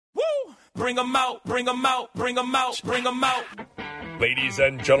bring 'em out, bring 'em out, bring 'em out, bring 'em out. Ladies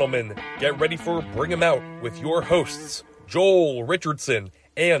and gentlemen, get ready for Bring 'em Out with your hosts, Joel Richardson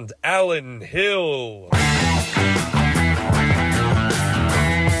and Alan Hill.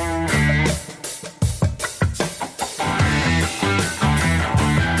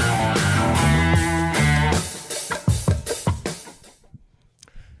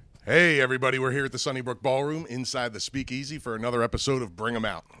 Hey everybody, we're here at the Sunnybrook Ballroom inside the Speakeasy for another episode of Bring 'em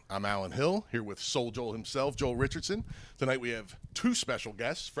Out. I'm Alan Hill, here with SoulJoel himself, Joel Richardson. Tonight we have two special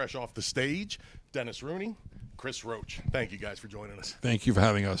guests, fresh off the stage, Dennis Rooney, Chris Roach. Thank you guys for joining us. Thank you for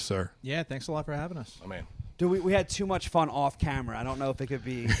having us, sir. Yeah, thanks a lot for having us. Oh man. Dude, we had too much fun off camera. I don't know if it could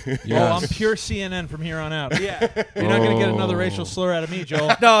be. Yes. Oh, I'm pure CNN from here on out. Yeah. You're not going to get another racial slur out of me,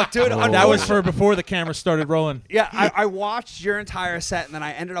 Joel. No, dude. That was for before the camera started rolling. Yeah, I watched your entire set, and then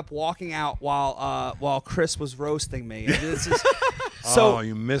I ended up walking out while Chris was roasting me. And this is, So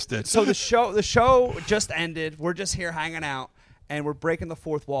you missed it. So the show just ended. We're just here hanging out, and we're breaking the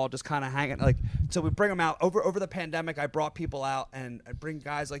fourth wall, just kind of hanging. So we bring them out over the pandemic. I brought people out, and I bring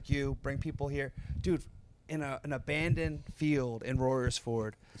guys like you, bring people here, dude. In an abandoned field in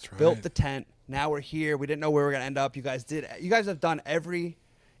Royersford. That's right. Built the tent. Now we're here. We didn't know where we were gonna end up. You guys did. You guys have done every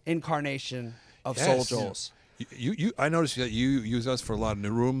incarnation of SoulJoel's. You I noticed that you use us for a lot of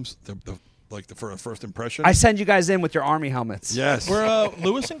new rooms. For a first impression. I send you guys in with your army helmets. Yes. We're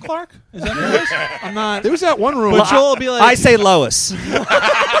Lewis and Clark. Is that Lewis? I'm not. There was that one room. But Joel will be like, I say Lois.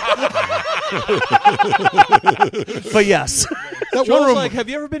 But yes. That Joel's one room. like, have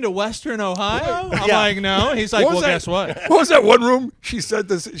you ever been to Western Ohio? I'm Yeah. like, no. He's like, What was well, that? guess what? What was that one room? She said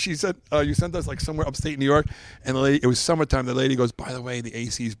this. She said you sent us like somewhere upstate New York, and the lady. It was summertime. The lady goes, by the way, the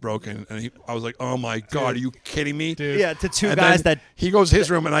AC's broken, and I was like, oh my god, are you kidding me? Dude. Yeah, to two And guys then that. he goes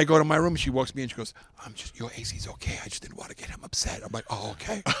his room, and I go to my room. And she walks me in. She goes, your AC's okay. I just didn't want to get him upset. I'm like, oh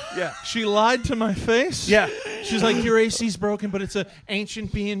okay. Yeah. She lied to my face. Yeah. She's like, your AC's broken, but it's an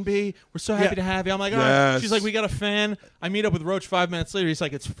ancient B&B. We're so happy to have you. I'm like, all right. Yes. She's like, we got a fan. I meet up with Roach 5 minutes later. He's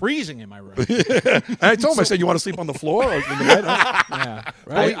like, it's freezing in my room. And I told him, I said, you want to sleep on the floor or in the bed? Yeah.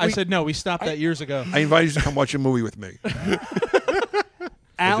 Right? I said, no, we stopped that years ago. I invited you to come watch a movie with me.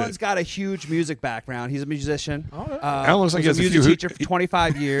 Alan's got a huge music background. He's a musician. Alan looks like he was has a a music few. teacher for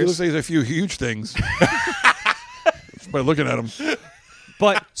 25 He years. looks like he has a few huge things. Just by looking at him.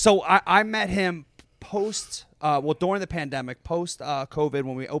 But so I met him during the pandemic, post COVID,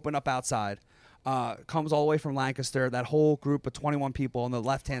 when we opened up outside. Comes all the way from Lancaster. That whole group of 21 people on the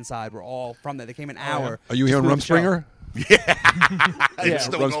left-hand side were all from there. They came an hour. Are you here on Rumspringer? It's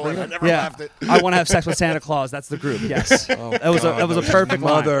still going. I never left it. I want to have sex with Santa Claus. That's the group. Yes. That was a perfect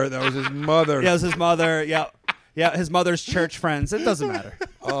line. That was his mother. Yeah, it was his mother. Yeah. Yeah, his mother's church friends. It doesn't matter.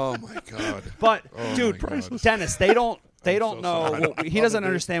 Oh my God. But Oh dude, my God. Dennis, they don't so know. sorry. He doesn't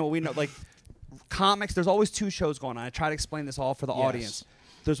understand what we know. Like comics, there's always two shows going on. I try to explain this all for the audience.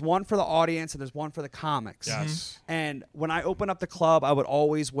 There's one for the audience and there's one for the comics. Yes. And when I opened up the club, I would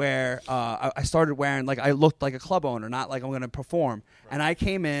always wear. I started wearing I looked like a club owner, not like I'm going to perform. Right. And I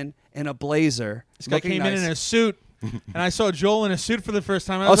came in a blazer. This guy came in a suit, and I saw Joel in a suit for the first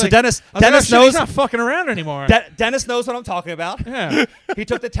time. So Dennis knows. He's not fucking around anymore. Dennis knows what I'm talking about. Yeah. He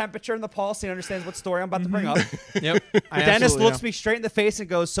took the temperature and the pulse. He understands what story I'm about to bring up. Yep. Dennis looks me straight in the face and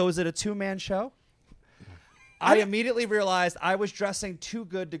goes, "So is it a two-man show?" I immediately realized I was dressing too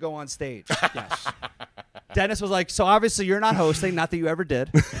good to go on stage. Yes. Dennis was like, "So obviously you're not hosting, not that you ever did."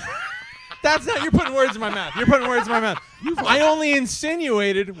 That's not. You're putting words in my mouth. You're putting words in my mouth. I only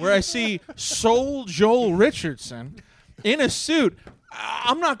insinuated where I see SoulJoel Richardson in a suit.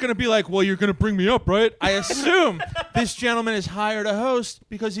 I'm not going to be like, well, you're going to bring me up, right? I assume this gentleman is hired a host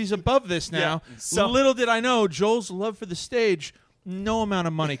because he's above this now. Yeah. So little did I know, Joel's love for the stage. No amount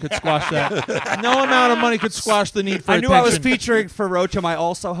of money could squash that. No amount of money could squash the need for attention. I knew I was featuring for Roach. Am I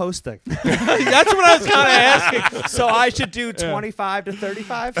also hosting? That's what I was kind of asking. So I should do 25 to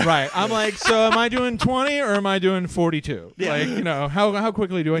 35? Right. I'm like, so am I doing 20 or am I doing 42? Yeah. Like, how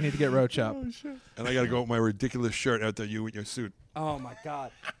quickly do I need to get Roach up? And I got to go with my ridiculous shirt after you with your suit. Oh, my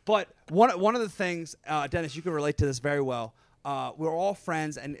God. But one of the things, Dennis, you can relate to this very well. We're all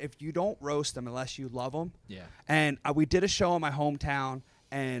friends, and if you don't roast them unless you love them. Yeah. And we did a show in my hometown,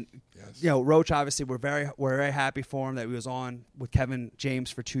 and Roach, obviously, we're very happy for him that he was on with Kevin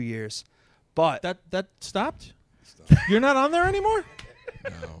James for 2 years. But that stopped? You're not on there anymore?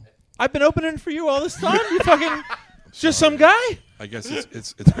 No. I've been opening for you all this time. You fucking just some guy? I guess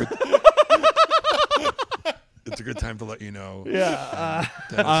it's good. It's a good time to let you know. Yeah.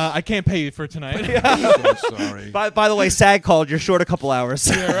 I can't pay you for tonight. I'm so sorry. By the way, SAG called. You're short a couple hours.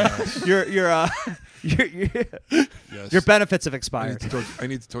 Yeah, right. you're Yes. Your benefits have I need, expired. I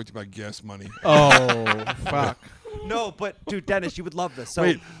need to talk to you about gas money. Oh, fuck. No, but dude, Dennis, you would love this. So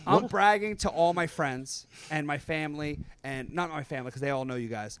Wait, I'm what? bragging to all my friends and my family, and not my family because they all know you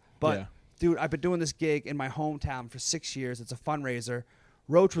guys. But Yeah. dude, I've been doing this gig in my hometown for 6 years. It's a fundraiser.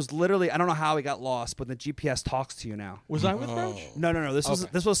 Roach was literally, I don't know how he got lost, but the GPS talks to you now. Was I with Roach? No. This Okay.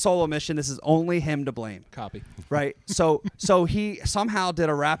 was solo mission. This is only him to blame. Copy. Right. So he somehow did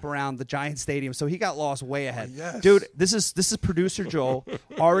a wrap around the Giant Stadium. So he got lost way ahead. Yes. Dude, this is producer Joel,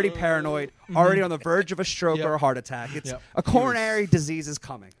 already paranoid, already on the verge of a stroke Yep. or a heart attack. It's Yep. a coronary disease is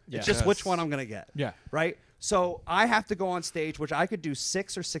coming. Yeah. It's just Yes. which one I'm gonna get. Yeah. Right. So I have to go on stage, which I could do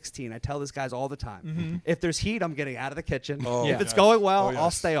 6 or 16. I tell these guys all the time. If there's heat, I'm getting out of the kitchen. Oh, Yeah. If it's yes. going well, Oh, yes.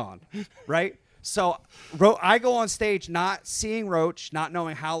 I'll stay on. Right. So I go on stage not seeing Roach, not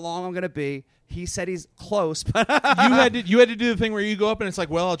knowing how long I'm gonna be. He said he's close, but you had to do the thing where you go up and it's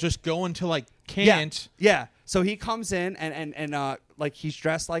like, well, I'll just go until I can't. Yeah. So he comes in and like he's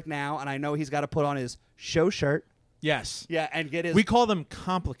dressed like now, and I know he's got to put on his show shirt. Yes. Yeah, and get his. We call them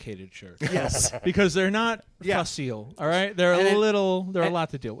complicated shirts. Yes. Because they're not Yeah. facile, all right? They're And a then- little, they're a and lot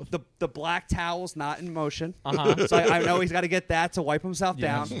to deal with. the black towel's not in motion. Uh-huh. So I know he's got to get that to wipe himself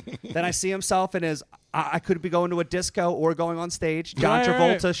Yes. down. Then I see himself in his. I could be going to a disco or going on stage. John Right,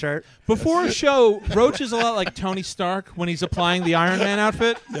 Travolta right. shirt. Before a show, Roach is a lot like Tony Stark when he's applying the Iron Man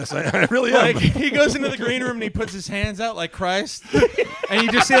outfit. Yes, I really Like am. he goes into the green room and he puts his hands out like Christ, and you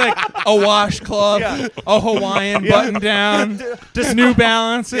just see like a washcloth, Yeah. a Hawaiian button down, just New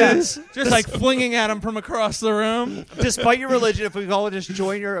Balances, Yeah. just like flinging at him from across the room. Despite your religion, if we go and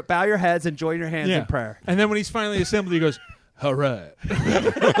just bow your heads and join your hands in prayer. And then when he's finally assembled, he goes, "All right,"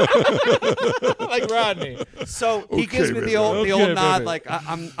 like Rodney. So he Okay, gives me the baby. old Okay, nod, baby. like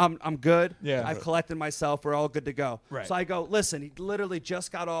I'm good. Yeah. I've collected myself. We're all good to go. Right. So I go, listen. He literally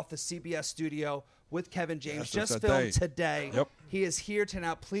just got off the CBS studio with Kevin James. Yes, just that filmed day. today. Yep. He is here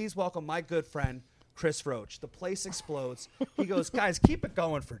tonight. Please welcome my good friend Chris Roach. The place explodes. He goes, guys, keep it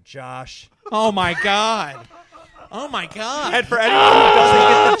going for Josh. Oh my God! Oh my God! And for anyone who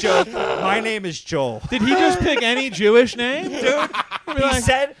doesn't get the joke, my name is Joel. Did he just pick any Jewish name, dude? He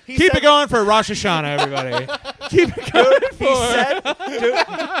said, "Keep it going for Rosh Hashanah, everybody. Keep it going He for." said,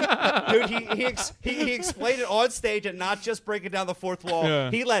 he explained it on stage and not just breaking down the fourth wall. Yeah.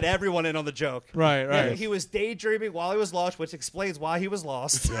 He let everyone in on the joke. Right, Yeah, right. he was daydreaming while he was lost, which explains why he was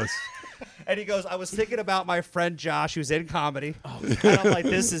lost. Yes. And he goes, I was thinking about my friend Josh, who's in comedy. And I'm like,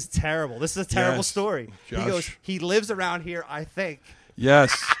 this is terrible. This is a terrible Yes. story. He Josh. goes, he lives around here, I think.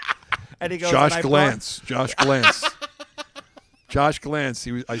 Yes. And he goes, Josh and I Glantz. Josh Glantz. Josh Glantz.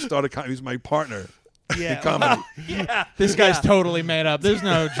 He was my partner Yeah. in comedy. Yeah. This guy's Yeah. totally made up. There's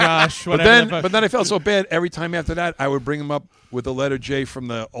no Josh. But Whatever. then, the fuck. but then I felt so bad. Every time after that, I would bring him up with the letter J from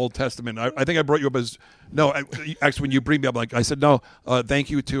the Old Testament. I think I brought you up as actually when you bring me up, like I said, no, thank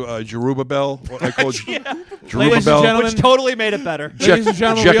you to Jerubbaal. What I called Ladies and Jerubbaal. gentlemen, Which totally made it better. Ladies and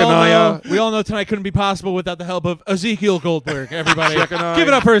gentlemen, Jeconiah. we all know tonight couldn't be possible without the help of Ezekiel Goldberg. Everybody, Jeconiah. give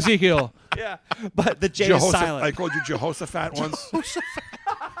it up for Ezekiel. Yeah. But the J is silent. I called you Jehoshaphat once.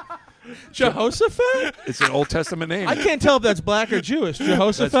 Jehoshaphat? It's an Old Testament name. I can't tell if that's black or Jewish.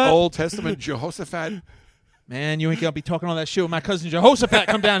 Jehoshaphat? That's Old Testament Jehoshaphat Man, you ain't gonna be talking all that shit with my cousin Jehoshaphat.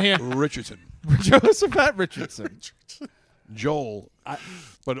 Come down here. Richardson. Jehoshaphat Richardson. Joel.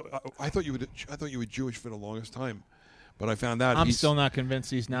 But I thought you were Jewish for the longest time. But I found out I'm he's still not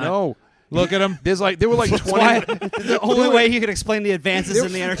convinced he's not. No. Look at him. There were like 20. The only way you can explain the advances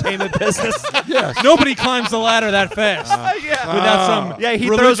in the entertainment business. Yes. Nobody climbs the ladder that fast without some Yeah, he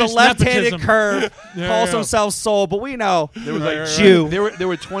throws a religious left-handed nepotism. curve, Yeah, calls yeah. himself Soul, but we know There was like Jew. There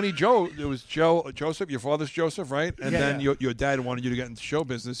were 20 Joe. There was Joseph. Your father's Joseph, right? And Yeah. then your dad wanted you to get into show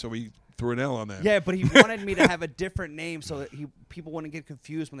business, so he threw an L on that. Yeah, but he wanted me to have a different name so that people wouldn't get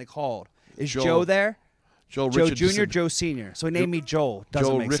confused when they called. Is Joel. Joe there? Joel Joe Richardson. Jr., Joe Sr. So he named me Joel. Doesn't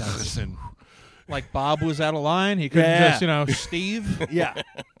Joel make sense. Richardson. Like Bob was out of line. He couldn't Yeah. just, Steve. Yeah.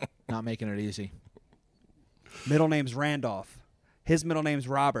 Not making it easy. Middle name's Randolph. His middle name's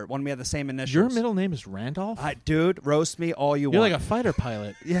Robert. One of me have the same initials. Your middle name is Randolph? Dude, roast me all you You're want. like a fighter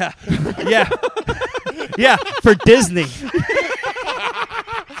pilot. Yeah. Yeah. Yeah, for Disney.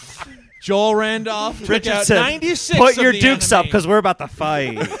 Joel Randolph took out Richardson, 96 put of your the dukes up enemy. because we're about to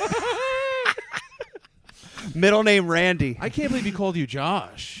fight. Middle name Randy. I can't believe he called you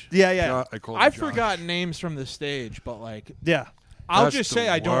Josh. Yeah. I called him I've Josh. forgotten names from the stage, but Yeah. I'll That's just the say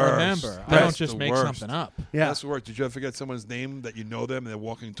I don't worst. remember. I That's don't just the make worst. something up. Yeah. That's the worst. Did you ever forget someone's name that you know them and they're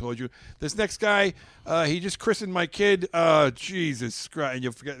walking towards you? This next guy, he just christened my kid. Jesus Christ. And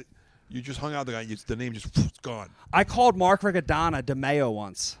you forget. You just hung out the guy. The name just gone. I called Mark Riccadonna DeMeo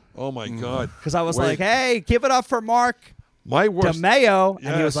once. Oh my God! Because I was Wait. like, hey, give it up for Mark My worst. DeMeo, and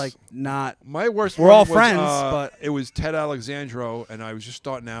he was Yes. like, not. My worst. We're one all was, friends, but- it was Ted Alexandro, and I was just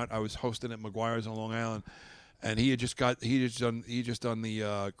starting out. I was hosting at McGuire's on Long Island, and he had just done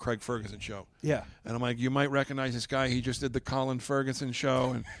the Craig Ferguson show. Yeah. And I'm like, you might recognize this guy. He just did the Colin Ferguson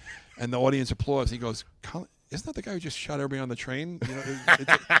show, and the audience applauds. He goes, Colin, isn't that the guy who just shot everybody on the train? You know,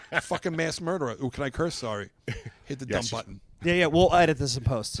 it's a fucking mass murderer. Ooh, can I curse? Sorry. Hit the dumb button. Yeah, we'll edit this in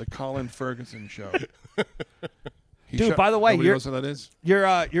post. It's a Colin Ferguson show. Dude, by the way, nobody knows who that is?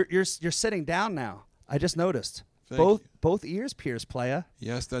 You're sitting down now. I just noticed. Thank Both ears pierced, playa.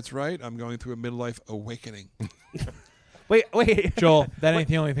 Yes, that's right. I'm going through a midlife awakening. Wait. Joel, that ain't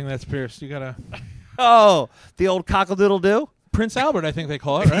the only thing that's pierced. You gotta Oh, the old cockle-doodle-doo? Prince Albert, I think they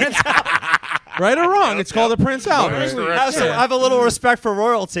call it, right? Right or wrong? It's called a Prince Albert. I have a little respect for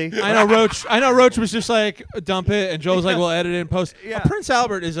royalty. I know Roach was just like, dump it, and Joel's like, we'll edit it in post. Yeah. A Prince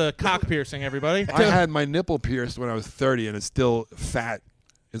Albert is a cock piercing, everybody. I had my nipple pierced when I was 30, and it's still fat.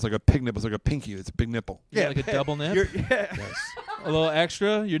 It's like a pig nipple. It's like a pinky. It's a big nipple. Yeah, like a double nip. Yeah. Yes. A little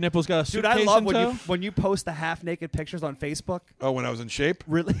extra. Your nipple's got a Dude, suitcase I love in when tow. when you post the half-naked pictures on Facebook. Oh, when I was in shape?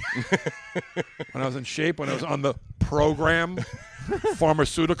 Really? When I was in shape? When I was on the program?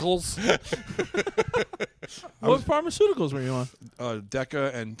 Pharmaceuticals? What pharmaceuticals were you on?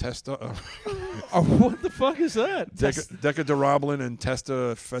 Deca and Testa. Oh, what the fuck is that? Decadurablin and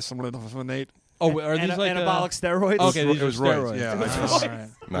Testafesinate. Oh, are these like anabolic steroids? Okay, these It are was right. steroids. Yeah, Oh, I all right.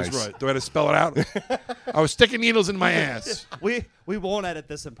 Nice. That's right. Do I have to spell it out? I was sticking needles in my ass. We won't edit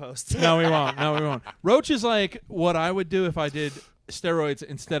this in post. No, we won't. No, we won't. Roach is like what I would do if I did steroids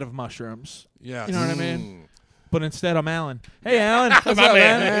instead of mushrooms. Yeah. You know what I mean? But instead, I'm Alan. Hey, Alan. What's My up,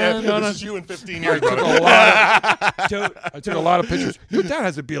 man. man? This is you in 15 years, I took brother. I took a lot of pictures. Your dad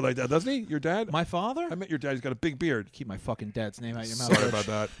has a beard like that, doesn't he? Your dad? My father? I met your dad. He's got a big beard. Keep my fucking dad's name out of your mouth. Sorry Roach. about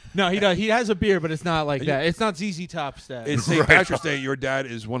that. No, he does. He has a beard, but it's not like that. It's not ZZ Top's dad. It's St. Patrick's Day. Your dad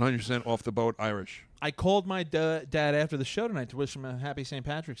is 100% off the boat Irish. I called my dad after the show tonight to wish him a happy St.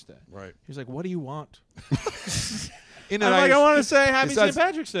 Patrick's Day. Right. He was like, "What do you want?" In I'm like, "I want to say happy Besides- St.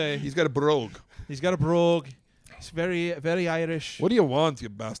 Patrick's Day." He's got a brogue. He's got a brogue. He's very, very Irish. What do you want, you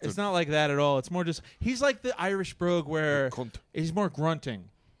bastard? It's not like that at all. It's more just he's like the Irish brogue where Cunt. he's more grunting.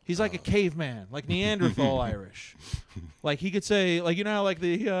 He's like a caveman, like Neanderthal Irish. Like he could say, like you know how like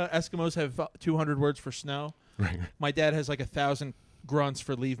the Eskimos have 200 words for snow. Right. My dad has like 1,000 grunts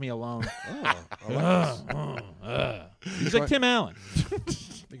for "leave me alone." He's like Tim Allen. I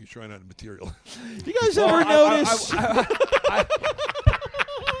think he's trying out material. You guys ever notice?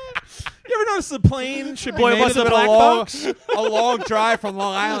 You ever notice the plane should be Boy, it made must of have the been black box? a long drive from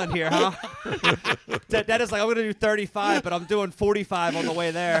Long Island here, huh? Dad is like, I'm going to do 35, but I'm doing 45 on the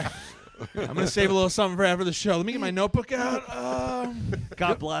way there. I'm gonna save a little something for after the show. Let me get my notebook out.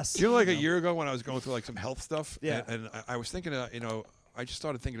 God bless. You know, like a year ago when I was going through like some health stuff, Yeah. and I was thinking, I just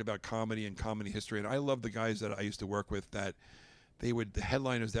started thinking about comedy and comedy history, and I love the guys that I used to work with that the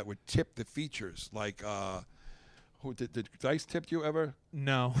headliners that would tip the features, like who did Dice tip you ever?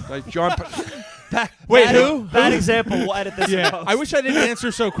 No. Like John. Wait, bad, who? Bad example. We'll edit this in Yeah, post. I wish I didn't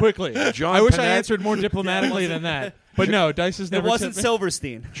answer so quickly. John I wish I Panette. answered more diplomatically than that. But no, Dice has It never wasn't tipped me.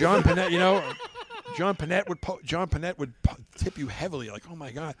 Silverstein. John Panette, John Panette would tip you heavily, like, oh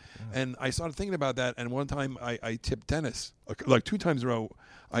my god. And I started thinking about that. And one time I tipped Dennis, like 2 times in a row.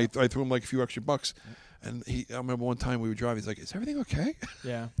 I threw him like a few extra bucks. And I remember one time we were driving. He's like, "Is everything okay?"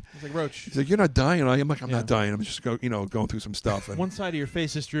 Yeah. It's like, Roach, He's like, "You're not dying." I'm like, "I'm Yeah. not dying. I'm just going through some stuff." And, one side of your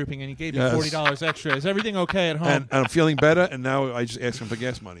face is drooping, and you gave me Yes. $40 extra. Is everything okay at home? and I'm feeling better. And now I just ask him for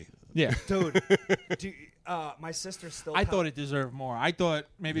gas money. yeah. Dude, my sister still... I thought it deserved more. I thought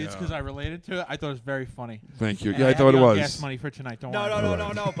maybe it's Yeah. because I related to it. I thought it was very funny. Thank you. And Yeah, I have thought it you on was. gas money for tonight. Don't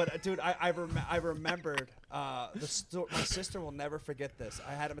worry. No. But, dude, I remembered... my sister will never forget this.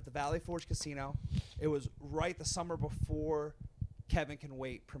 I had him at the Valley Forge Casino. It was right the summer before Kevin Can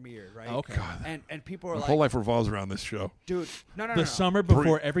Wait premiered, right? Okay. God. And people were My like... whole life revolves around this show. Dude, no. The summer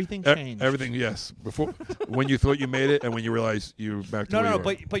before everything changed. Everything, yes. Before when you thought you made it, and when you realize you're back to where you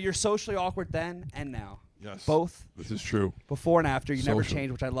were. but you're socially awkward then and now. Yes. Both. This is true. Before and after, you never Social.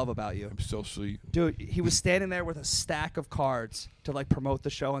 change, which I love about you. I'm socially. Dude, he was standing there with a stack of cards to like promote the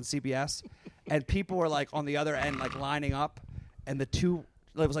show on CBS, and people were like on the other end, like lining up, and it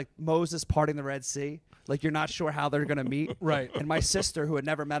was like Moses parting the Red Sea. Like you're not sure how they're gonna meet. Right. And my sister, who had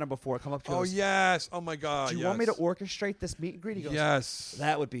never met him before, come up to Oh us. yes! Oh my God! Do you yes. want me to orchestrate this meet and greet? He goes, Yes.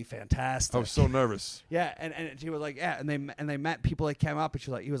 that would be fantastic. I was so nervous. Yeah, and she was like, yeah, and they met people that came up,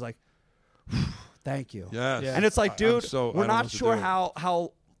 and he was like, thank you. Yes. Yeah. And it's like, I'm dude, so- I we're don't know not what to sure do.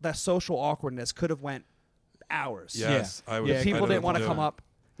 how that social awkwardness could have went hours. Yes. I was. Yeah, If people I didn't know want what to do. come up.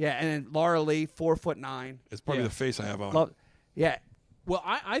 Yeah, and then Laura Lee, 4'9". It's probably Yeah. the face I have on. Yeah. Well,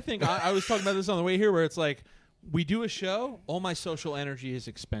 I think I was talking about this on the way here, where it's like we do a show, all my social energy is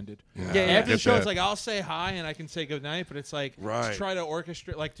expended. Yeah, After the Get show, that. it's like I'll say hi and I can say good night, but it's like Right. to try to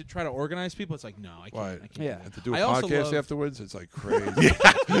orchestrate, like to try to organize people. It's like no, I can't. Right. I can't. Yeah. And to do a I also podcast love- afterwards, it's like crazy.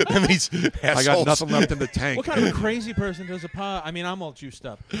 And these I got assholes. nothing left in the tank. What kind of a crazy person does a pod? I mean, I'm all juiced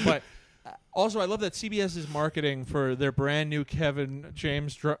up, but also I love that CBS's marketing for their brand new Kevin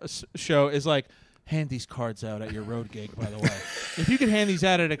James show is like, hand these cards out at your road gig. By the way, if you could hand these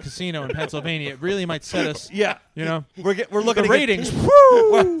out at a casino in Pennsylvania, it really might set us. Yeah. You know, We're looking the to ratings. Get,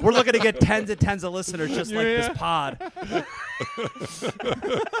 we're looking to get tens and tens of listeners just like this pod.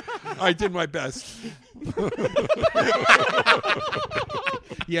 I did my best.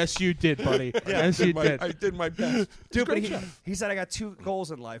 Yes, you did, buddy. Yes, you did. I did my best. Dude, but Great he said I got 2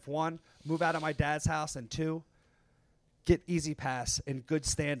 goals in life. 1, move out of my dad's house, and 2, get Easy Pass in good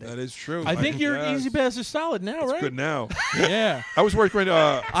standing. That is true. I think your yes. Easy Pass is solid now, It's right? good now. Yeah. I was working.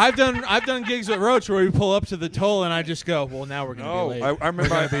 I've done gigs with Roach where we pull up to the toll and I just go, well, now we're gonna No, be late. I remember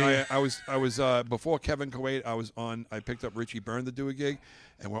We're gonna be- I was before Kevin Kuwait. I picked up Richie Byrne to do a gig,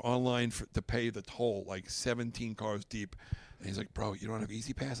 and we're online to pay the toll, like 17 cars deep. And he's like, "Bro, you don't have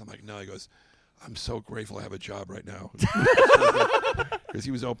Easy Pass?" I'm like, "No." He goes, "I'm so grateful I have a job right now," because he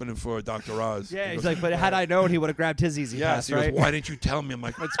was opening for Dr. Oz. Yeah, He he's goes, like, but had I known, he would have grabbed his Easy "Yes." Pass, He right? goes, "Why didn't you tell me?" I'm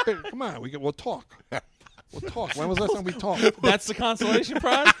like, "Come on, we'll talk. We'll talk." When was the last time we talked? That's the consolation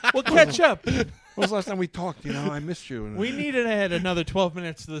prize. We'll catch up. When was the last time we talked? I missed you. And We needed to add another 12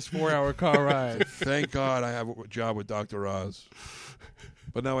 minutes to this 4-hour car ride. thank God I have a job with Dr. Oz.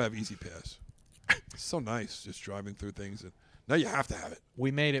 But now I have Easy Pass. It's so nice just driving through things. And now you have to have it. We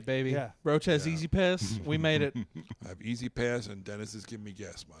made it, baby. Yeah. Roach has Easy Pass. We made it. I have Easy Pass, and Dennis is giving me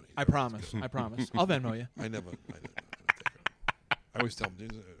gas money. I promise. I promise. I'll Venmo you. I never take it. I always tell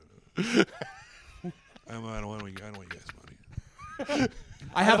him, I don't want any gas money.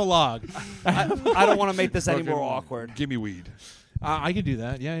 I have a log. I don't want to make this any more Fucking awkward. Give me weed. I can do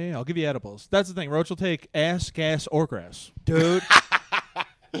that. Yeah. I'll give you edibles. That's the thing. Roach will take ass, gas, or grass. Dude,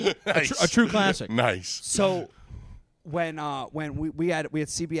 Nice. A true classic. Nice. so when we had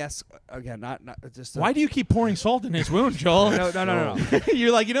CBS again, not just Why do you keep pouring salt in his wound, Joel? No.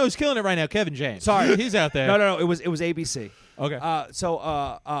 You're like, who's killing it right now? Kevin James. Sorry. He's out there. No, it was ABC. Okay. So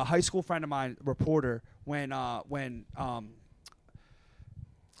a high school friend of mine, reporter, when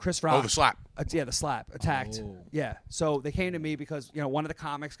Chris Rock. Oh, the slap. The slap attacked. Oh. Yeah. So they came to me because one of the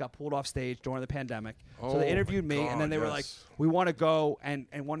comics got pulled off stage during the pandemic. So Oh, they interviewed my me, and then God, they were like, yes. "We want to go and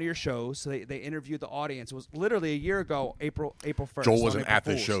one of your shows." So they interviewed the audience. It was literally a year ago, April 1st. Joel on wasn't April at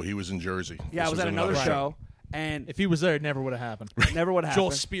this Fools. show. He was in Jersey. Yeah, I This was at another show, and If he was there, it never would have happened. never would happen.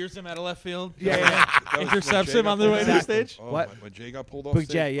 Joel spears him out of left field. Yeah. That was Intercepts when Jay him got on the pulled way to off the Exactly. stage. Oh, What? when Jay got pulled off Big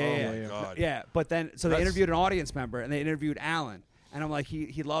stage? Jay, yeah, oh, yeah. my God. Yeah, but then so they That's- interviewed an audience member and they interviewed Alan, and I'm like,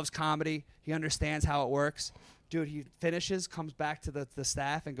 he loves comedy, he understands how it works, dude. He finishes, comes back to the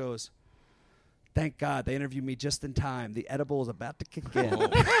staff, and goes, "Thank God they interviewed me just in time. The edible is about to kick in."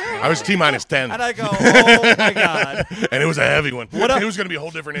 I was T-minus 10, And I go, "Oh my God, and it was a heavy one. What a- it was going to be a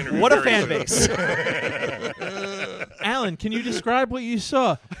whole different interview. what a very fan soon. base!" Alan, can you describe what you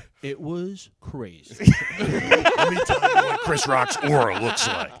saw? It was crazy. Let me tell you what Chris Rock's aura looks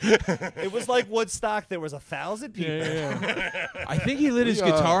like. It was like Woodstock. There was 1,000 people. Yeah. I think he lit his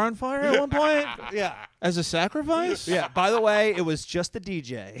guitar on fire at one point Yeah. as a sacrifice. Yeah. By the way, it was just a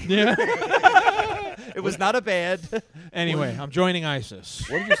DJ. Yeah. It was not a band. Anyway, I'm joining ISIS.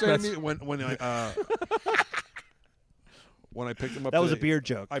 What did you say to me when I picked him up? That was a today? beer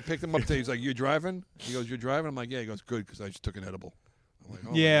joke. I picked him up today. He's like, "You driving?" He goes, "You're driving?" I'm like, "Yeah." He goes, "Good," because I just took an edible. I'm like,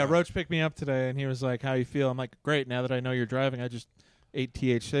 oh Yeah, my God. Roach picked me up today, and he was like, "How you feel?" I'm like, "Great. Now that I know you're driving, I just ate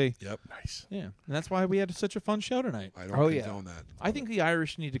THC." Yep. Nice. Yeah, and that's why we had such a fun show tonight. I don't Oh, yeah. condone that. I think the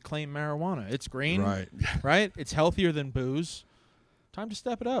Irish need to claim marijuana. It's green, Right. right? It's healthier than booze. Time to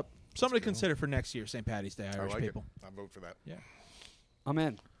step it up. Something to consider for next year, St. Patty's Day, I Irish like people. it. I vote for that. Yeah. I'm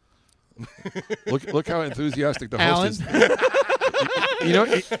in. Look how enthusiastic the Alan, host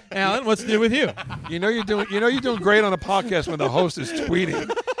is. Alan, what's new with you? You're doing great on a podcast when the host is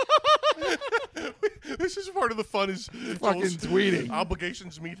tweeting. This is part of the fun is Fucking Joel's tweeting.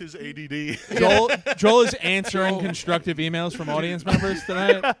 obligations meet his ADD. Joel is answering constructive emails from audience members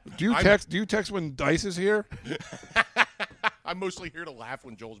tonight. Do you text when Dice is here? I'm mostly here to laugh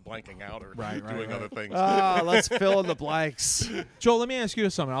when Joel's blanking out or Right, doing other things. Let's fill in the blanks. Joel, let me ask you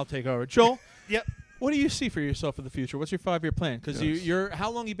something. I'll take over. Joel, Yep. what do you see for yourself in the future? What's your 5-year plan? Because you're how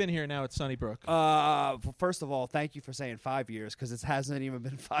long you been here now at Sunnybrook? First of all, thank you for saying 5 years because it hasn't even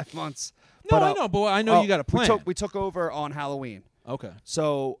been 5 months. No, I know, but I know you got a plan. We took over on Halloween. Okay.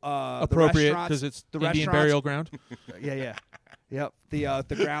 So Appropriate because it's the Indian restaurants- burial ground. Yeah. Yep.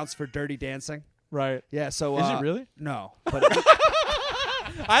 The grounds for Dirty Dancing. Right. Yeah. So Is it really? No, but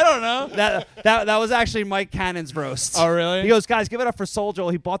I don't know. that was actually Mike Cannon's roast. Oh, really? He goes, guys, give it up for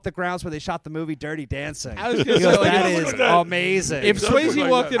SoulJoel. He bought the grounds where they shot the movie Dirty Dancing. I was He gonna goes, say, like, that it is looks like- amazing. If Swayze like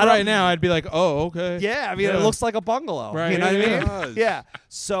walked that. in right now, I'd be like, oh, okay. Yeah, I mean, it looks like a bungalow. Right, You know what I yeah, mean? it does. Yeah.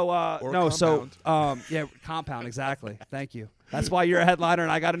 So, Or no, so, compound. yeah, compound, exactly. Thank you. That's why you're a headliner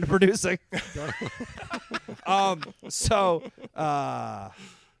and I got into producing.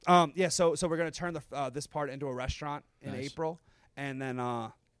 Yeah, so we're going to turn this part into a restaurant in April. And then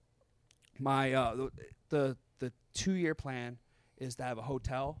the 2-year plan is to have a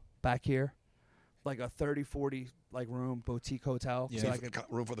hotel back here, like a 30, 40 like room boutique hotel. Yeah. So I For could, the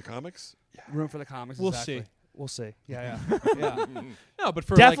room for the comics. room for the comics. We'll exactly. see. We'll see. Yeah. No, but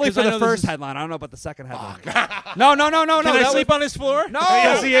for Definitely like, 'cause for I the know this first is- headline. I don't know about the second headline. No. Can I that sleep was- on his floor? No,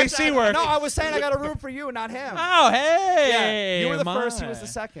 Does the that's- AC work? No, I was saying I got a room for you and not him. Oh, hey. Yeah, you were the my. first. He was the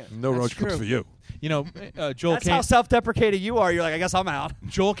second. No That's roach cooks true. for you. You know, Joel That's how self-deprecating you are. You're like, I guess I'm out.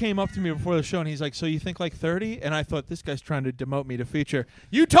 Joel came up to me before the show and he's like, so you think like 30? And I thought, this guy's trying to demote me to feature.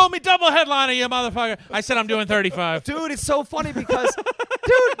 You told me double headliner, you motherfucker. I said I'm doing 35. Dude, it's so funny because,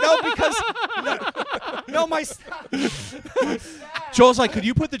 my Joel's like, could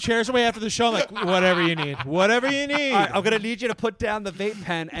you put the chairs away after the show? I'm like, whatever you need. Whatever you need. All right, I'm gonna need you to put down the vape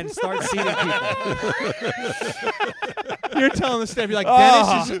pen and start seating people. You're telling the staff, you're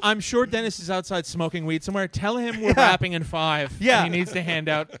like, I'm sure Dennis is outside smoking weed somewhere. Tell him we're rapping in 5. Yeah. And he needs to hand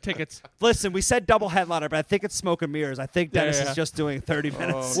out tickets. Listen, we said double headliner, but I think it's smoke and mirrors. I think Dennis Yeah. is just doing 30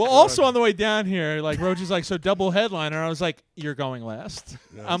 minutes. Well, also on the way down here, like Roach is like, so double headliner. I was like, you're going last.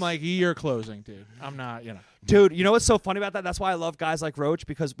 I'm like, you're closing, dude. I'm not, Dude, you know what's so funny about that? That's why I love guys like Roach,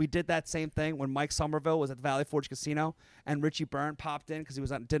 because we did that same thing when Mike Somerville was at the Valley Forge Casino and Richie Byrne popped in because he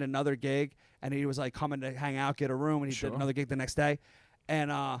did another gig and he was like coming to hang out, get a room, and he did another gig the next day.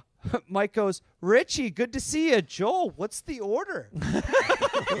 And Mike goes, Richie, good to see you. Joel, what's the order?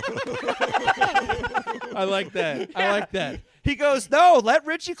 I like that. Yeah. I like that. He goes, no, let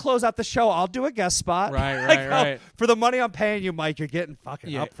Richie close out the show. I'll do a guest spot. Right, I right, go, right. For the money I'm paying you, Mike, you're getting fucking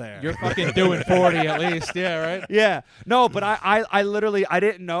Yeah, up there. You're fucking doing 40 at least. Yeah, right? Yeah, no, but I literally I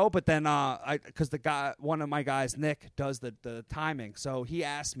didn't know, but then because the guy, one of my guys, Nick, does the timing, so he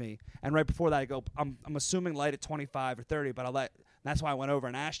asked me, and right before that I go, I'm assuming light at 25 or 30, but that's why I went over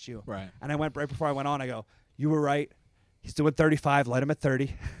and asked you, Right. And I went right before I went on. I go, you were right. He's doing 35. Light him at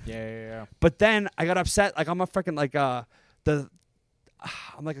 30. Yeah. But then I got upset. Like I'm a freaking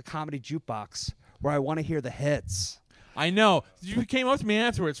I'm like a comedy jukebox where I want to hear the hits. I know. You came up to me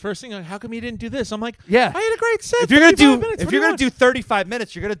afterwards. First thing, like, how come you didn't do this? I'm like, Yeah. I had a great set. If you're gonna 35 do minutes. if What you're do you gonna do 35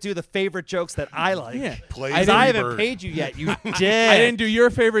 minutes, you're gonna do the favorite jokes that I like. Yeah. Play Because the I haven't bird. paid you yet. You did. I didn't do your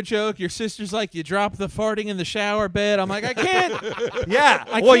favorite joke. Your sister's like, you dropped the farting in the shower bed. I'm like, I can't. Yeah.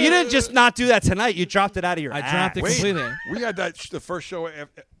 I Well, you can't- didn't just not do that tonight. You dropped it out of your I ass. dropped it completely. We had that the first show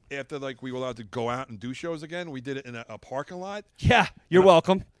after like we were allowed to go out and do shows again. We did it in a parking lot. Yeah. You're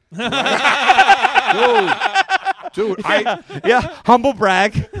welcome. Dude, Yeah. Humble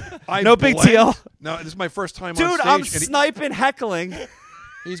brag. No big deal. No, this is my first time on Dude, stage. I'm and sniping, heckling.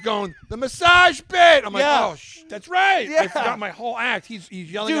 he's going, the massage bit. I'm like, Yeah. oh, that's right. Yeah. I forgot my whole act. He's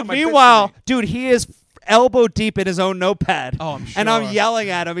yelling at Dude, my bits meanwhile, to me. dude, he is elbow deep in his own notepad. Oh, I'm And I'm sure. yelling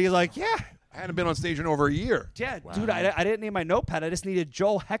at him. He's like, yeah. I hadn't been on stage in over a year. Yeah, dude, I didn't need my notepad. I just needed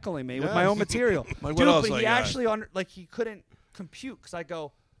Joel heckling me with Yeah. my own material. Like, what dude, else but I he got? actually he couldn't compute because I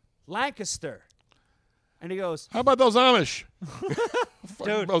go Lancaster, and he goes, How about those Amish?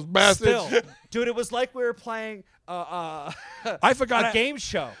 dude, those bastards. still, dude, it was like we were playing I forgot a game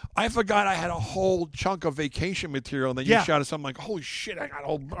show. I forgot I had a whole chunk of vacation material, and then you Yeah. shouted something like, "Holy shit! I got a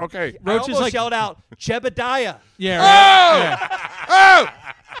whole okay." I Roach is almost like- yelled out Jebediah. Yeah, right. Oh!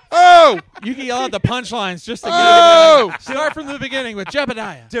 Yeah. Oh! You can yell out the punchlines just to get Oh! it. Start from the beginning with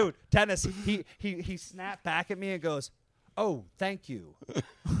Jebediah. Dude, Dennis, he snapped back at me and goes, "Oh, thank you."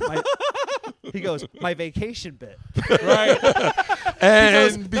 He goes, "My vacation bit." Right.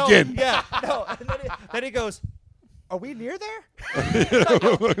 Goes, And "No, begin. yeah, no. And then he goes, "Are we near there?" I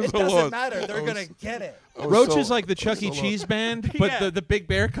go, it doesn't matter. They're gonna get it. Roach is like the Chuck E. Cheese band, but Yeah. the big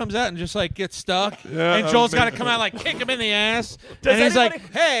bear comes out and just like gets stuck. Yeah, and that Joel's was got to big. come out like kick him in the ass. Does and he's like,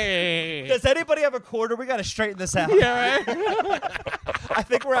 anybody- hey. Does anybody have a quarter? We got to straighten this out. Yeah, right? I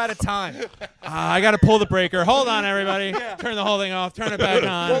think we're out of time. I got to pull the breaker. Hold on, everybody. Turn the whole thing off. Turn it back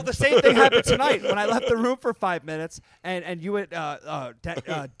on. Well, the same thing happened tonight when I left the room for 5 minutes, and you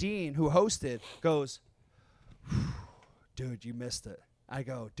Dean, who hosted, goes, "Dude, you missed it." I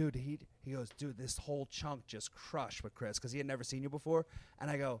go, "Dude, He goes, dude, this whole chunk just crushed with Chris because he had never seen you before. And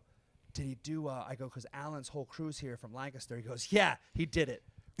I go, did he do? I go, because Alan's whole crew's here from Lancaster. He goes, yeah, he did it.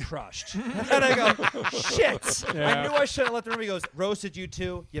 Crushed. And I go, shit. Yeah. I knew I should have let the room. He goes, roasted you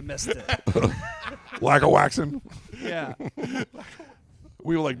too. You missed it. Lack of waxing. Yeah.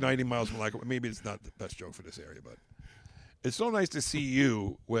 We were like 90 miles from Lack. Maybe it's not the best joke for this area, but it's so nice to see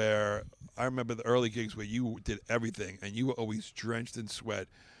you. Where I remember the early gigs where you did everything, and you were always drenched in sweat,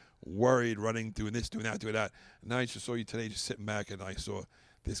 worried, running, doing this, doing that, doing that. And I just saw you today, just sitting back, and I saw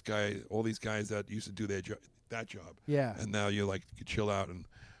this guy, all these guys that used to do that job. Yeah. And now you're like, you chill out and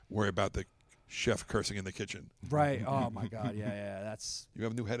worry about the chef cursing in the kitchen. Right. Oh my God. Yeah. That's You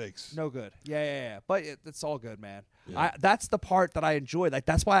have new headaches. no good. Yeah. But it's all good, man. Yeah. That's the part that I enjoy. Like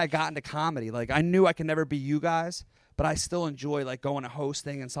that's why I got into comedy. Like I knew I could never be you guys, but I still enjoy like going to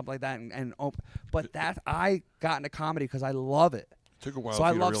hosting and stuff like that. But that I got into comedy because I love it. Took a while So for I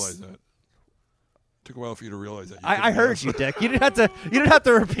you to love realize that. Took a while for you to realize that. I heard you, Dick. You didn't have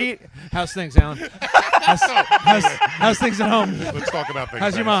to repeat. How's things, Alan? How's things at home? Let's talk about things.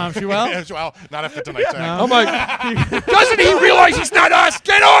 How's your mom? She well? Yeah, well, not after tonight's act. No. I'm like, doesn't he realize he's not us?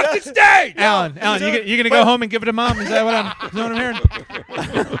 Get off the stage! Alan, you gonna go home and give it to mom? Is that what I'm hearing?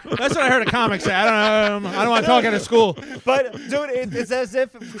 That's what I heard a comic say. I don't want to talk out of school. But dude, it's as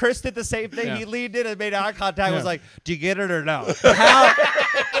if Chris did the same thing. Yeah. He leaned in and made eye contact. Was like, "Do you get it or no?"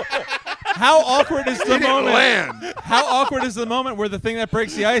 How awkward is the moment? Land. How awkward is the moment where the thing that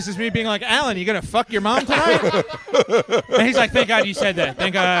breaks the ice is me being like, Alan, you gonna fuck your mom tonight? And he's like, thank God you said that.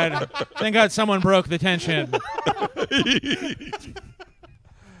 Thank God someone broke the tension.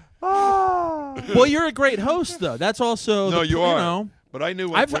 Well, you're a great host, though. That's also No, you are. You know, But I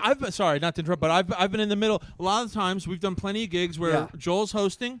knew. I've sorry, not to interrupt, but I've been in the middle. A lot of times we've done plenty of gigs where Yeah. Joel's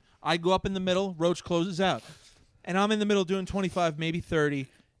hosting, I go up in the middle, Roach closes out, and I'm in the middle doing 25, maybe 30.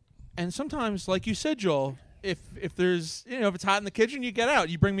 And sometimes, like you said, Joel, if there's if it's hot in the kitchen, you get out.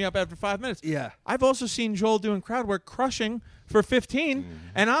 You bring me up after 5 minutes. Yeah. I've also seen Joel doing crowd work, crushing for 15,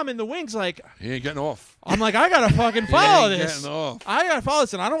 and I'm in the wings like. he ain't getting off. I'm like, I gotta fucking follow ain't this. getting off. I gotta follow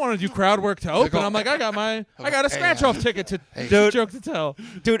this, and I don't want to do crowd work to open. I'm like, I got a scratch off ticket to joke to tell.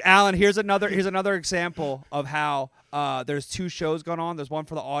 Dude, Alan, here's another example of how there's two shows going on. There's one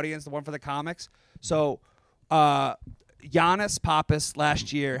for the audience, the one for the comics. So Giannis Pappas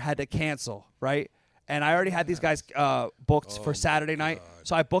last year had to cancel, right? And I already had these guys booked for Saturday night.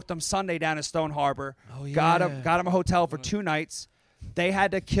 So I booked them Sunday down in Stone Harbor. Oh, yeah. Got them a hotel for 2 nights. They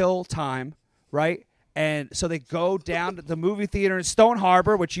had to kill time, right? And so they go down to the movie theater in Stone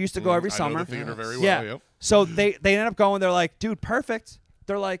Harbor, which used to go every I summer. know the theater very well. Yeah. Yep. So they end up going. They're like, dude, perfect.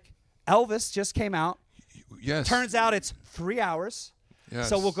 They're like, Elvis just came out. Yes. Turns out it's 3 hours. Yes.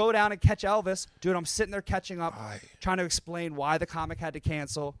 So we'll go down and catch Elvis. Dude, I'm sitting there catching up, Aye. trying to explain why the comic had to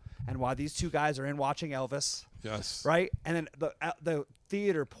cancel and why these two guys are in watching Elvis, Yes. right? And then the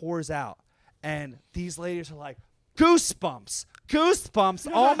theater pours out, and these ladies are like, goosebumps.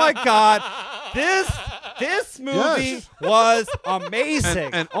 Oh my God, this movie Yes. was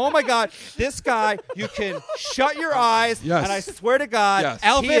amazing. And- oh my God, this guy, you can shut your eyes, Yes. and I swear to God, Yes. he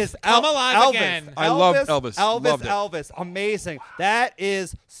Elvis, is come alive Elvis. again. I loved Elvis. Loved it. Elvis, amazing. That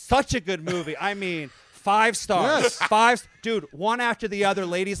is such a good movie. I mean, 5 stars. Yes. Dude, one after the other,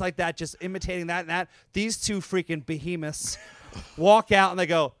 ladies like that, just imitating that and that. These two freaking behemoths walk out and they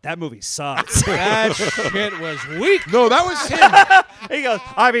go, that movie sucks. That shit was weak. No, that was him. He goes,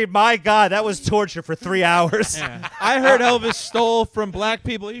 I mean, my God, that was torture for 3 hours. Yeah. I heard Elvis stole from black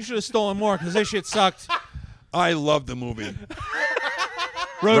people. You should have stolen more because this shit sucked. I loved the movie.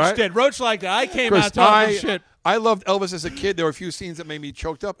 Roach Right? did. Roach liked it. I came Chris, out talking shit. I loved Elvis as a kid. There were a few scenes that made me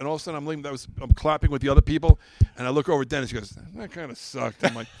choked up, and all of a sudden I'm leaving. I'm clapping with the other people, and I look over at Dennis. He goes, "That kind of sucked."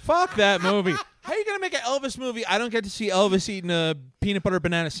 I'm like, Fuck that movie. How are you going to make an Elvis movie? I don't get to see Elvis eating a peanut butter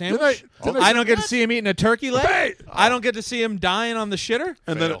banana sandwich. Didn't I don't get to see him eating a turkey leg. Hey! I don't get to see him dying on the shitter.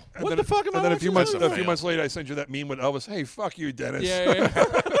 and then, Fail. and What then, the fuck am I and then a watching few months, this a for? few months later, I sent you that meme with Elvis. Hey, fuck you, Dennis. Yeah.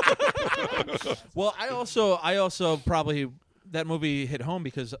 Well, I also probably that movie hit home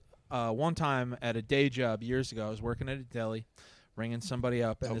because one time at a day job years ago, I was working at a deli, ringing somebody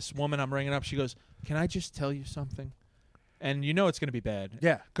up, and this woman I'm ringing up, she goes, "Can I just tell you something?" And you know it's going to be bad.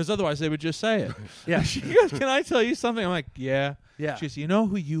 Yeah. Because otherwise they would just say it. Yeah. She goes, "Can I tell you something?" I'm like, "Yeah." Yeah. She goes, "You know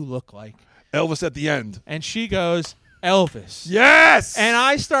who you look like?" Elvis at the end. And she goes, "Elvis." Yes. And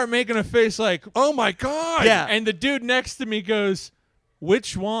I start making a face like, oh my God. Yeah. and the dude next to me goes,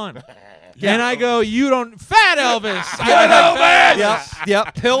 "Which one?" And I go, "You don't, Fat Elvis." Elvis!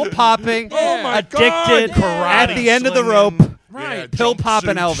 Yep. Pill popping. Oh my addicted. God. At the end of the rope. Right. Yeah, Pill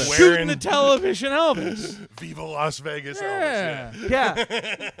popping jumpsuit, Elvis. Shooting the television Elvis. Viva Las Vegas Yeah. Elvis.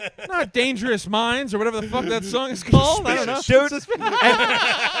 Yeah. Not Dangerous Minds or whatever the fuck that song is called. I don't know. Suspicious.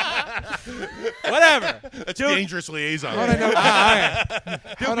 Whatever. That's Dangerous Liaison. How'd I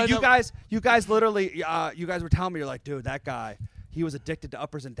know? Dude, you guys literally, you guys were telling me, you're like, dude, that guy, he was addicted to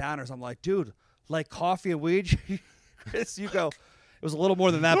uppers and downers. I'm like, dude, like coffee and weed? Chris, you go, it was a little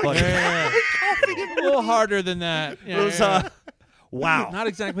more than that, buddy. A little harder than that. Yeah, It was, yeah. wow. Not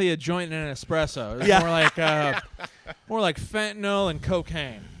exactly a joint and an espresso. It was Yeah. more like fentanyl and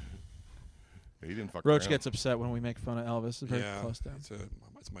cocaine. He didn't fuck Roach around. gets upset when we make fun of Elvis. It's very Yeah, close down.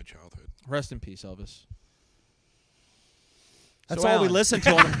 it's my childhood. Rest in peace, Elvis. That's So, all we Alan. listened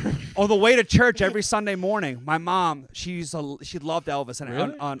to on the way to church every Sunday morning. My mom, she loved Elvis, and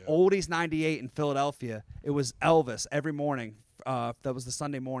Really? on Oldies 98 in Philadelphia, it was Elvis every morning. That was the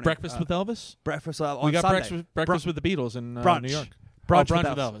Sunday morning. Breakfast with Elvis? Breakfast on We got Sunday. breakfast with the Beatles in brunch. New York. Brunch, Brunch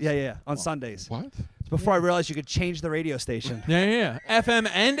with Elvis. Yeah, on Sundays. What? Before I realized you could change the radio station. Yeah. FM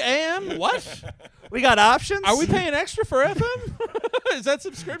and AM? What? We got options? Are we paying extra for FM? Is that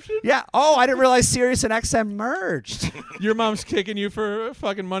subscription? Yeah. Oh, I didn't realize Sirius and XM merged. Your mom's kicking you for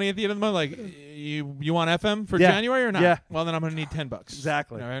fucking money at the end of the month. Like, you want FM for Yeah. January or not? Yeah. Well, then I'm going to need $10.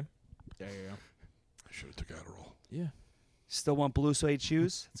 Exactly. All right. There you go. I should have took Adderall. Yeah. Still want blue suede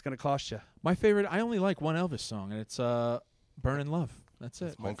shoes? It's going to cost you. My favorite, I only like one Elvis song, and it's Burnin' Love. That's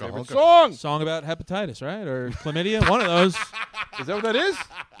it. Honka Favorite honka. song. Song about hepatitis, right? Or chlamydia? One of those. Is that what that is?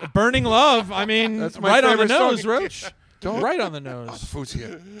 Burning Love. I mean, That's my right on the favorite song. nose, Roach. Don't. Right on the Oh, the nose. food's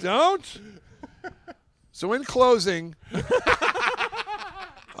here. Don't. So in closing,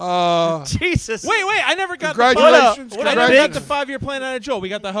 Jesus. Wait, I never got Congratulations, I never got the congratulations. 5-year plan out of Joel. We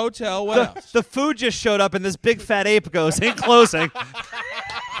got the hotel. What else? The food just showed up, and this big fat ape goes in closing.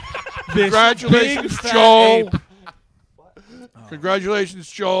 congratulations, big fat Joel. ape.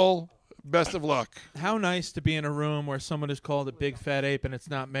 Congratulations, Joel. Best of luck. How nice to be in a room where someone is called a big fat ape and it's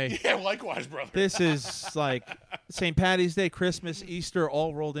not me. Yeah, likewise, brother. This is like St. Patty's Day, Christmas, Easter,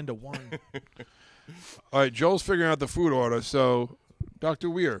 all rolled into one. All right, Joel's figuring out the food order, so Dr.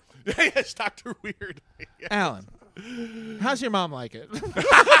 Weir. Yes, Dr. Weird. Yeah. Alan, how's your mom like it?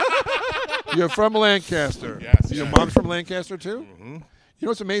 You're from Lancaster. Yes. Your mom's from Lancaster, too? Mm-hmm. You know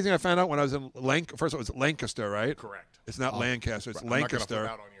what's amazing? I found out when I was in first of all, it's Lancaster, right? Correct. It's not Lancaster. It's I'm not gonna Lancaster. flip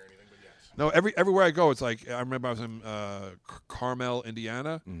out on you or anything, but yes. No, everywhere I go, it's like I remember I was in Carmel,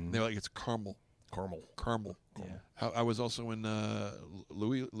 Indiana. And they're like, it's Carmel. Carmel. I was also in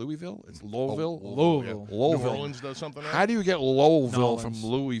Louisville. It's Lowville. Louisville. New Lowville. Orleans does something right? How do you get Lowville Nolans. from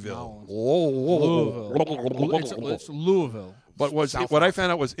Louisville? Louisville. It's Louisville. But what I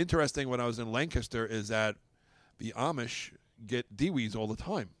found out was interesting when I was in Lancaster is that the Amish get Dewey's all the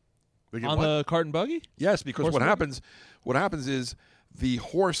time. They get On what? the cart and buggy? Yes, because Horse what buggy? happens is the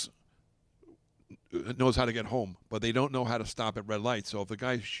horse knows how to get home, but they don't know how to stop at red lights. So if the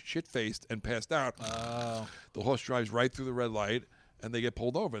guy's shit-faced and passed out, the horse drives right through the red light, and they get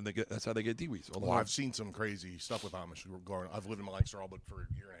pulled over, and that's how they get Dewey's all the Well, time. I've seen some crazy stuff with Amish. I've lived in Lancaster all but for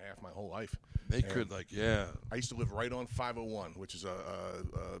a year and a half my whole life. They could, I used to live right on 501, which is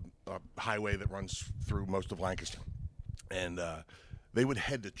a highway that runs through most of Lancaster. And they would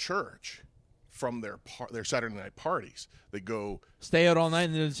head to church from their Saturday night parties. They go Stay out all night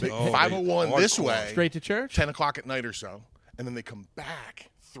and then 501 this way, straight to church? 10 o'clock at night or so, and then they come back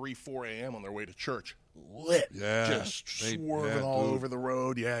 3, 4 a.m. on their way to church, lit, Yeah. just swerving all dude. over the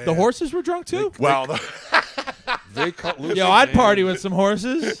road. Yeah, The horses were drunk too? Well, They cut loose. Yo, I'd party with some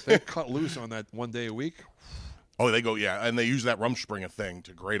horses. They cut loose on that one day a week. they go, yeah, and they use that Rumspringa thing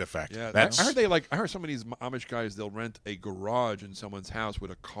to great effect. Yeah, That's I heard some of these Amish guys, they'll rent a garage in someone's house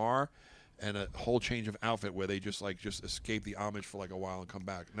with a car and a whole change of outfit where they just escape the Amish for a while and come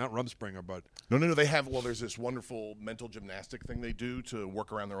back. Not Rumspringer, but no. They have. Well, there's this wonderful mental gymnastic thing they do to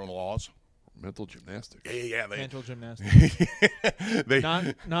work around their own laws. mental gymnastics. Yeah. Mental gymnastics. They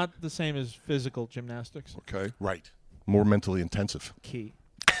Not the same as physical gymnastics. Okay. right, more mentally intensive. Key.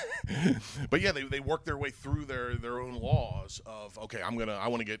 But yeah, they work their way through their own laws of okay, I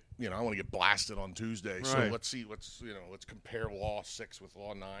want to get blasted on Tuesday. So Right. let's compare law 6 with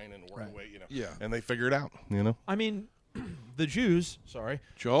law 9 and work away, Yeah. And they figure it out, I mean, the Jews, sorry,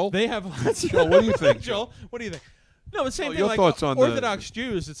 Joel? they have lots. Joel, what do you think? Joel, what do you think? No, but same thing. your Like thoughts on Orthodox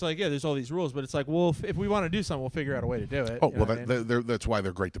Jews, it's like, yeah, there's all these rules, but it's like, well, if we want to do something, we'll figure out a way to do it. Oh You know well, what I mean? that's why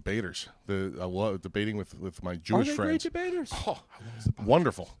they're great debaters. I love debating with my Are Jewish they friends. great debaters? Oh,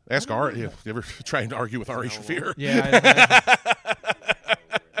 wonderful. Ask Ari. You ever try to argue with Ari Shafir? Yeah.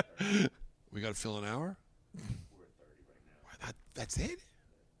 We got to fill an hour? That's it?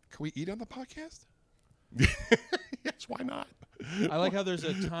 Can we eat on the podcast? Yes, why not? I like how there's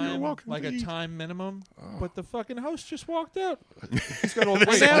a time, welcome like to a eat. time minimum, but the fucking host just walked out. He's got all. Now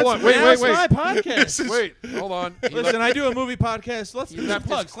Wait, hold on. it's- Wait, now wait, it's wait. my podcast. Wait, hold on. He Listen, left- I do a movie podcast. Let's do some left his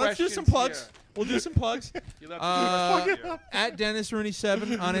plugs. Let's do some questions plugs. here. We'll do some plugs. he left his questions here. At Dennis Rooney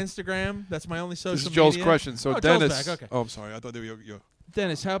 7 on Instagram. That's my only social This is media. Joel's question. So Oh, Joel's Dennis. back, okay. Oh, I'm sorry. I thought they were your.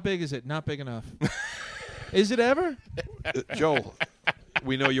 Dennis, how big is it? Not big enough. Is it ever? Joel,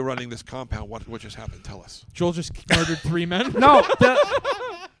 we know you're running this compound. What just happened? Tell us. Joel just murdered 3 men? No,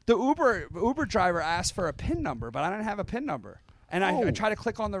 the Uber driver asked for a PIN number, but I didn't have a PIN number. And I tried to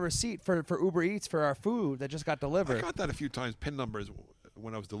click on the receipt for Uber Eats for our food that just got I delivered. got that a few times. PIN numbers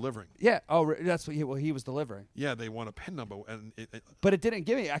when I was delivering. Yeah. Oh, that's what he was delivering. Yeah, they want a PIN number, and But it didn't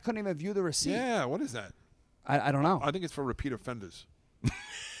give me. I couldn't even view the receipt. yeah. What is that? I don't know. I think it's for repeat offenders.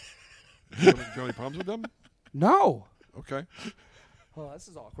 Do you have any problems with them? No. Okay. Oh, this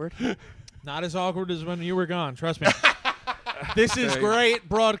is awkward. Not as awkward as when you were gone. Trust me. This is Okay. great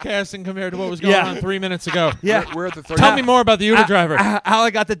broadcasting compared to what was going Yeah. on 3 minutes ago. Yeah. We're at the third. Tell me more about the Uber driver.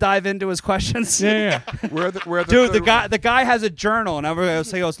 Alec got to dive into his questions. Yeah. We're at the Dude, third- the guy has a journal, and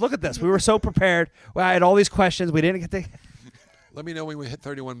everybody goes, "Look at this. We were so prepared. I had all these questions. We didn't get to." Let me know when we hit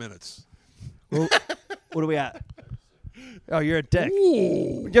 31 minutes. What are we at? Oh, you're a dick.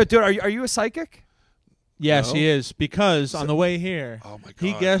 Yo, dude, are you a psychic? Yes, No. he is. Because on the way here, Oh my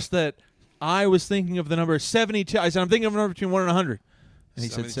he God. guessed that I was thinking of the number 72. I said, I'm thinking of a number between 1 and 100. And he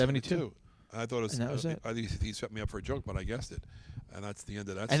said 72. I thought it was. And that was it. I think he set me up for a joke, but I guessed it, and that's the end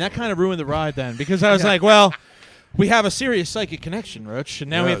of that. And that story. kind of ruined the ride then. Because I was like, well, we have a serious psychic connection, Roach, and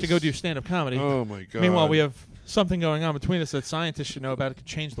now we have to go Yes. do stand-up comedy. Oh my God. Meanwhile, we have something going on between us that scientists should know about. It could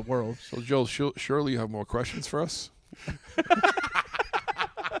change the world. So Joel, surely you have more questions for us.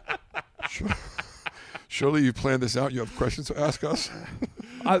 Surely you planned this out. You have questions to ask us.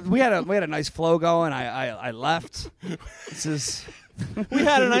 We had a nice flow going. I left. This is We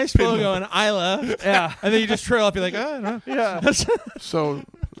had a nice flow going. I left. yeah. And then you just trail up. You're like, oh, no. Yeah. So,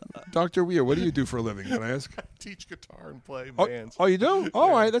 Dr. Weir, what do you do for a living? Can I ask? Teach guitar and play Oh, bands. oh, you do? All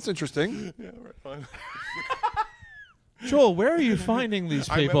right, that's interesting. Yeah, right. Fine. Joel, where are you finding these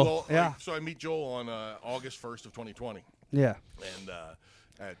people? Yeah. So I meet Joel on August 1st of 2020, Yeah. and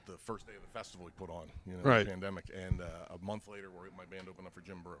at the first day of the festival we put on, Right. the pandemic, and a month later, my band opened up for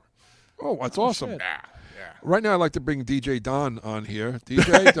Jim Brewer. Oh, that's awesome. shit. Yeah. Right now, I'd like to bring DJ Don on here.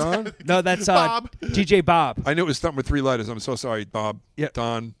 DJ Don? No, that's Bob. DJ Bob. I knew it was something with 3 letters. I'm so sorry, Bob. Yep.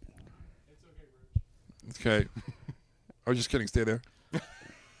 Don. Okay. I was just kidding. Stay there.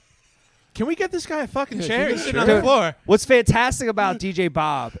 Can we get this guy a fucking Yeah, chair? give me He's a sitting chair. on the floor. What's fantastic about DJ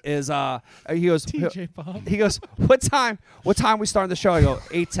Bob is he goes DJ Bob. he goes, what time we starting the show? I go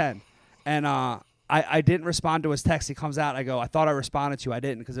 8:10, and I didn't respond to his text. He comes out. I go, I thought I responded to you. I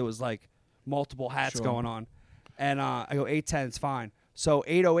didn't because it was like multiple hats Sure. going on, and I go 8:10. It's fine. So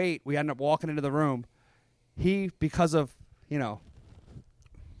 8:08, we end up walking into the room. He, because of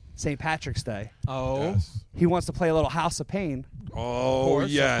St. Patrick's Day, Oh. Yes. he wants to play a little House of Pain. Oh, Of course,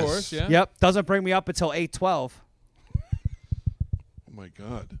 yes. Of course, yeah. Yep, doesn't bring me up until 8:12. Oh, my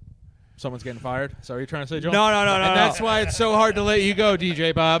God. Someone's getting fired. So are you trying to say, Joel? No. And that's why it's so hard to let you go,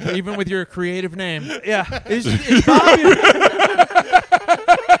 DJ Bob, even with your creative name. Yeah. Is Bob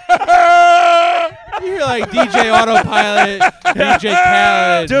You're like DJ Autopilot, DJ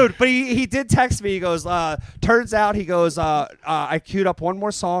Khaled. Dude, but he did text me. He goes, turns out, he goes, I queued up one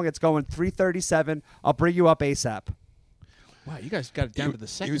more song. It's going 3:37. I'll bring you up ASAP. Wow, you guys got it down to the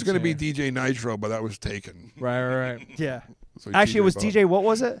second. He was going to be DJ Nitro, but that was taken. Right. Yeah. So Actually, it was Bob. DJ, what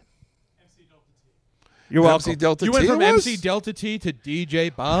was it? You're welcome. MC Delta You went T from it was? MC Delta T to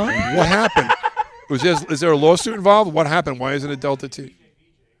DJ Bob? What happened? Is there a lawsuit involved? What happened? Why isn't it Delta T?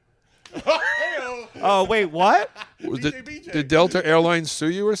 Oh, wait, what? Did Delta Airlines sue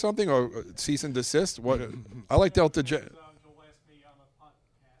you or something, or cease and desist? What? I like Delta Jet.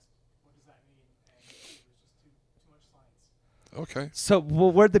 Okay. So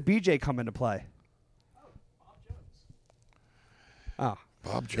where'd the BJ come into play? Oh,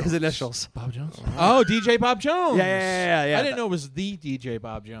 Bob Jones. his initials. Bob Jones? Oh, DJ Bob Jones. Yeah. I didn't know it was the DJ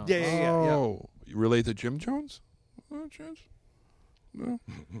Bob Jones. Yeah. Oh, you relate to Jim Jones? Jones? No.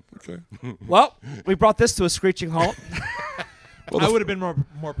 Okay. Well, we brought this to a screeching halt. I would have been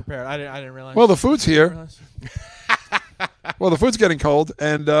more prepared. I didn't realize. Well, the food's I didn't here. realize. Well, the food's getting cold,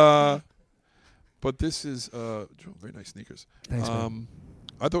 and but this is very nice sneakers. Thanks, man.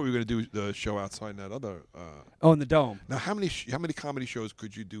 I thought we were going to do the show outside in that other. Oh, in the dome. Now, how many comedy shows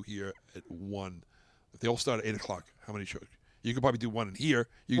could you do here at 1? If they all start at 8 o'clock, how many shows? You could probably do one in here.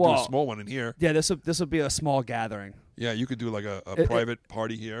 You could do a small one in here. Yeah, this would be a small gathering. Yeah, you could do like a private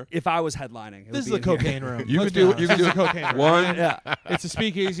party here. If I was headlining, This is the cocaine room. You Let's could be do honest. This is the cocaine room. one. Yeah, It's a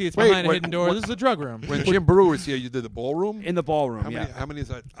speakeasy. It's Wait, behind a wait, hidden door. what- This is the drug room. When Jim Brewer was here, you did the ballroom. in the ballroom. How many is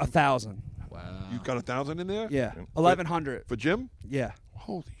that? 1,000. You got 1,000 in there? Yeah, 1,100. For Jim? Yeah.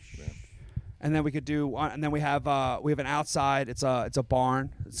 Holy shit! And then we could do, and then we have an outside. It's a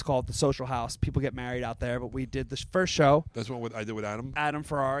barn. It's called the Social House. People get married out there. But we did the first show. That's what I did with Adam. Adam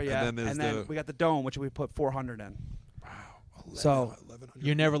Ferrara, yeah. And then there's we got the Dome, which we put 400 in. Wow. So 1,100.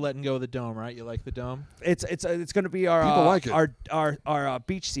 You're never letting go of the dome, right? You like the dome? it's going to be our People like it. our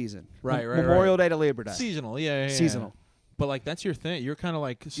beach season. Right, right, Memorial Day to Labor Day. Seasonal, yeah. Seasonal. But like that's your thing. You're kind of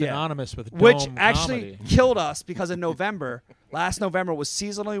like synonymous with dome Which actually comedy. killed us because in November, last November was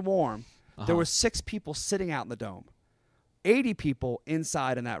seasonally warm. Uh-huh. There were 6 people sitting out in the dome, 80 people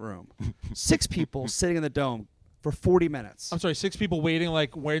inside in that room, 6 people sitting in the dome for 40 minutes. I'm sorry, 6 people waiting.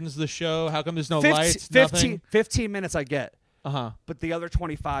 Like, when's the show? How come there's no 15 lights? Nothing. 15 minutes I get, Uh-huh. but the other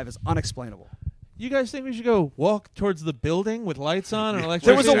 25 is unexplainable. You guys think we should go walk towards the building with lights on and There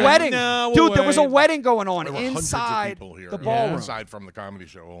electricity? was a wedding, No, we'll dude. There was a wait. wedding going on There were hundreds of inside people here. the ballroom. Aside from the comedy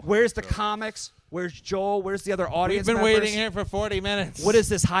show. Where's the comics? Where's Joel? Where's the other We've audience been members? waiting here for 40 minutes. What is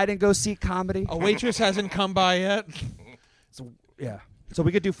this hide and go seek comedy? A waitress hasn't come by yet. Yeah. So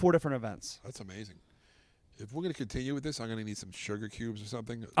we could do 4 different events. That's amazing. If we're going to continue with this, I'm going to need some sugar cubes or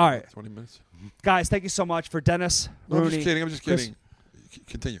something. All right. 20 minutes. Guys, thank you so much for Dennis No, I'm Rooney. just kidding. I'm just Chris- kidding.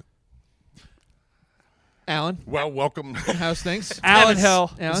 Continue. Alan, Well, welcome. how's things? Alan Dennis,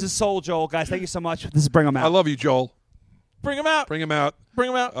 Hill. Alan, This is Soul Joel. Guys, thank you so much. This is Bring 'Em I Out. love you, Joel. bring him out. Bring him out. Bring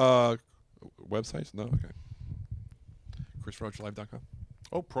him out. Websites? No? Okay. ChrisRoachLive.com.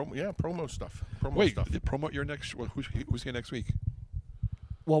 Oh, promo stuff. Promo Wait, stuff. promote your next. Well, who's here next week?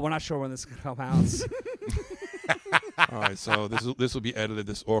 Well, we're not sure when this is going to come out. All right, so this will be edited.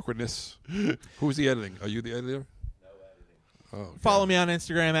 This awkwardness. Who's the editing? Are you the editor? Oh, okay. Follow me on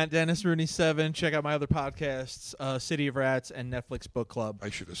Instagram at DennisRooney7. Check out my other podcasts, City of Rats and Netflix Book Club. I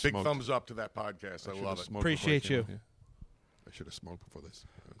should have Big smoked. thumbs up to that podcast. I should've love it. smoked Appreciate before I you. came out here. I should have smoked before this.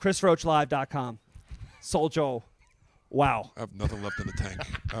 ChrisRoachLive.com. Soul Joel. Wow. I have nothing left in the tank.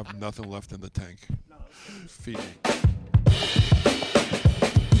 I have nothing left in the tank. Feed me.